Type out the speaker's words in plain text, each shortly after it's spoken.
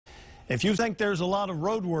If you think there's a lot of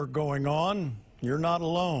road work going on, you're not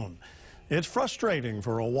alone. It's frustrating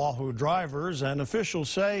for Oahu drivers, and officials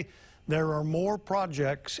say there are more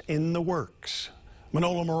projects in the works.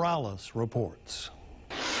 Manola Morales reports.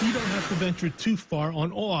 You don't have to venture too far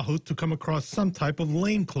on Oahu to come across some type of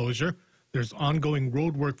lane closure. There's ongoing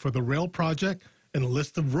road work for the rail project and a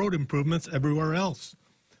list of road improvements everywhere else.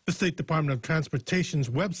 The State Department of Transportation's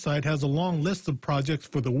website has a long list of projects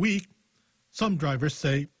for the week. Some drivers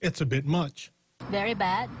say it's a bit much. Very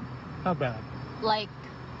bad. How bad? Like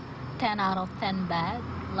 10 out of 10 bad.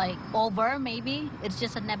 Like over, maybe. It's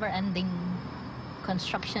just a never-ending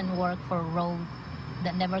construction work for road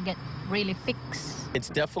that never get really fixed. It's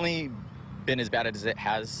definitely been as bad as it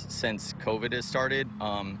has since COVID has started.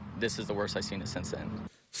 This is the worst I've seen it since then.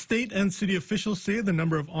 State and city officials say the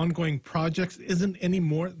number of ongoing projects isn't any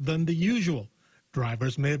more than the usual.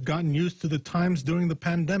 Drivers may have gotten used to the times during the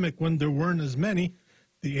pandemic when there weren't as many.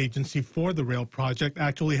 The agency for the rail project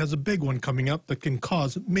actually has a big one coming up that can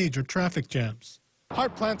cause major traffic jams.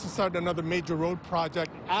 HART plans to start another major road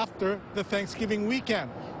project after the Thanksgiving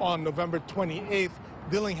weekend. On November 28th,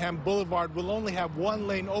 Dillingham Boulevard will only have one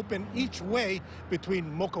lane open each way between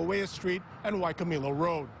Mokawea Street and Waikimilo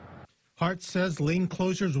Road. HART says lane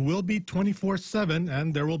closures will be 24/7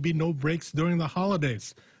 and there will be no breaks during the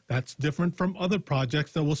holidays. That's different from other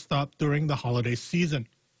projects that will stop during the holiday season.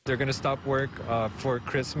 They're going to stop work for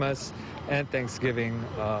Christmas and Thanksgiving.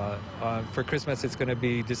 For Christmas, it's going to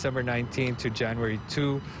be December 19 to January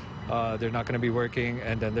 2. They're not going to be working,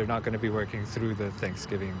 and then they're not going to be working through the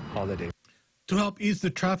Thanksgiving holiday. To help ease the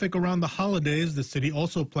traffic around the holidays, the city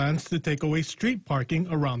also plans to take away street parking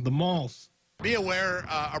around the malls. Be aware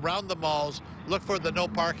around the malls, look for the no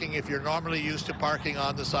parking if you're normally used to parking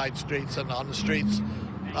on the side streets and on the streets.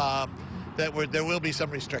 There will be some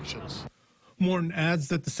restrictions. Morton adds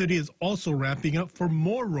that the city is also ramping up for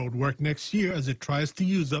more road work next year as it tries to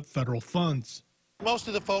use up federal funds. Most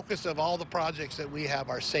of the focus of all the projects that we have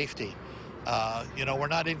are safety. We're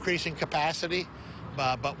not increasing capacity,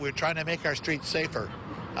 but we're trying to make our streets safer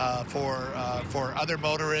for other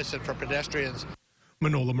motorists and for pedestrians.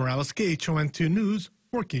 Manola Morales, KHON2 News,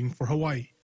 working for Hawaii.